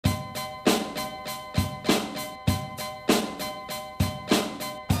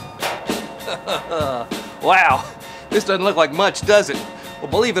Wow, this doesn't look like much, does it? Well,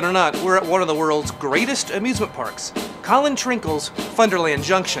 believe it or not, we're at one of the world's greatest amusement parks, Colin Trinkle's Funderland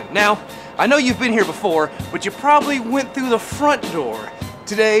Junction. Now, I know you've been here before, but you probably went through the front door.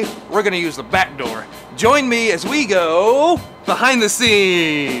 Today, we're gonna use the back door. Join me as we go behind the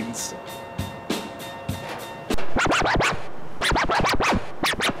scenes.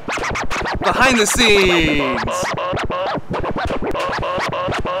 Behind the scenes.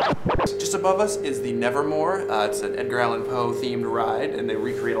 Just above us is the Nevermore. It's an Edgar Allan Poe themed ride, and they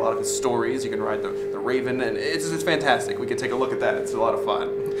recreate a lot of his stories. You can ride the Raven, and it's fantastic. We can take a look at that. It's a lot of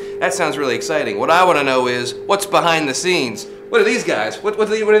fun. That sounds really exciting. What I want to know is, what's behind the scenes? What are these guys? What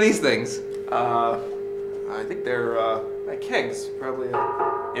are these things? I think they're like kegs, probably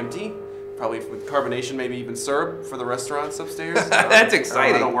empty. Probably with carbonation, maybe even syrup for the restaurants upstairs. That's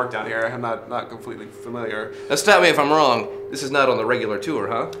exciting. I don't work down here. I'm not completely familiar. Now stop me if I'm wrong. This is not on the regular tour,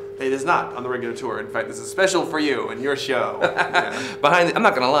 huh? It is not on the regular tour. In fact, this is special for you and your show. Yeah. I'm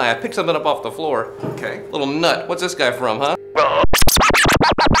not gonna lie, I picked something up off the floor. Okay. Little nut. What's this guy from, huh?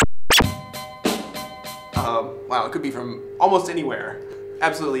 Wow, it could be from almost anywhere.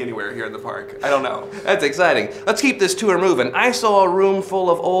 Absolutely anywhere here in the park. I don't know. That's exciting. Let's keep this tour moving. I saw a room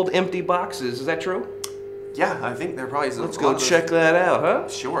full of old empty boxes. Is that true? Yeah, I think there probably is a Let's go check that out, huh?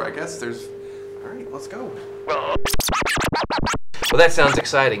 Sure, I guess there's... All right, let's go. Well, that sounds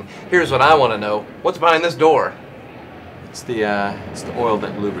exciting. Here's what I want to know. What's behind this door? It's the oil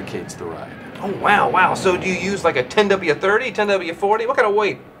that lubricates the ride. Oh, wow. So do you use like a 10W30, 10W40? What kind of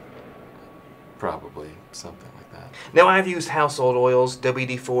weight? Probably something like that. Now, I've used household oils,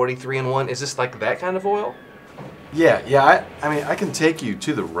 WD-40, 3-in-1. Is this like that kind of oil? Yeah. I mean, I can take you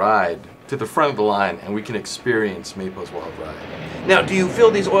to the ride, to the front of the line, and we can experience Maple's Wild Ride. Now, do you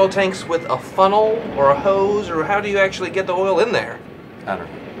fill these oil tanks with a funnel or a hose, or how do you actually get the oil in there? I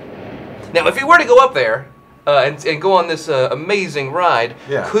don't know. Now, if you were to go up there and go on this amazing ride,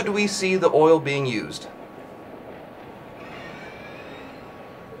 yeah. Could we see the oil being used?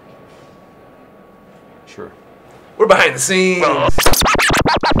 Sure. We're behind the scenes.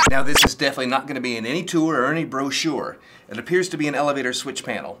 Now, this is definitely not going to be in any tour or any brochure. It appears to be an elevator switch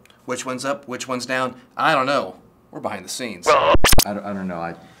panel. Which one's up, which one's down, I don't know. We're behind the scenes. I don't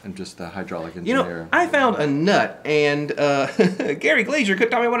know. I'm just the hydraulic engineer. You know, I found a nut, and Gary Glazier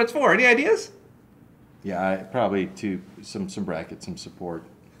couldn't tell me what it's for. Any ideas? Yeah, probably some brackets, some support.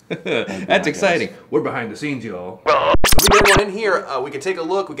 That's exciting. We're behind the scenes, y'all. We get one in here. We can take a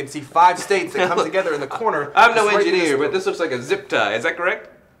look. We can see 5 states that come together in the corner. I'm no engineer, but this looks like a zip tie. Is that correct?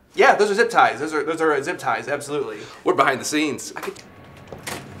 Yeah, those are zip ties. Those are zip ties. Absolutely. We're behind the scenes.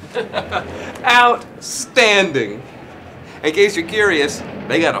 Outstanding. In case you're curious,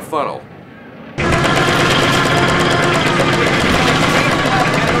 they got a funnel.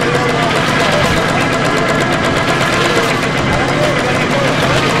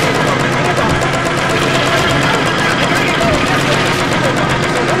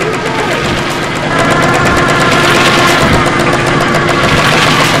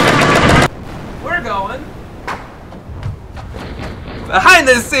 Behind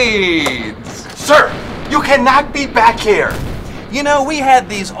the scenes! Sir, you cannot be back here! You know, we had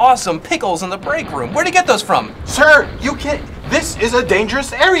these awesome pickles in the break room. Where'd you get those from? Sir, you can't. This is a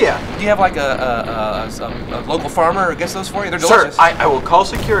dangerous area. Do you have like a local farmer who gets those for you? They're delicious. Sir, I will call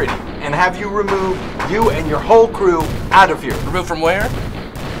security and have you remove you and your whole crew out of here. Remove from where?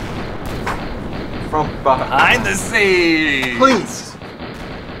 From behind the scenes! Please!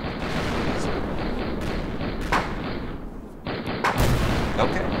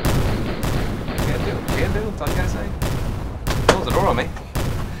 Okay. Can't do. That's all I gotta say. Close the door on me.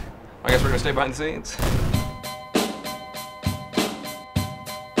 I guess we're gonna stay behind the scenes.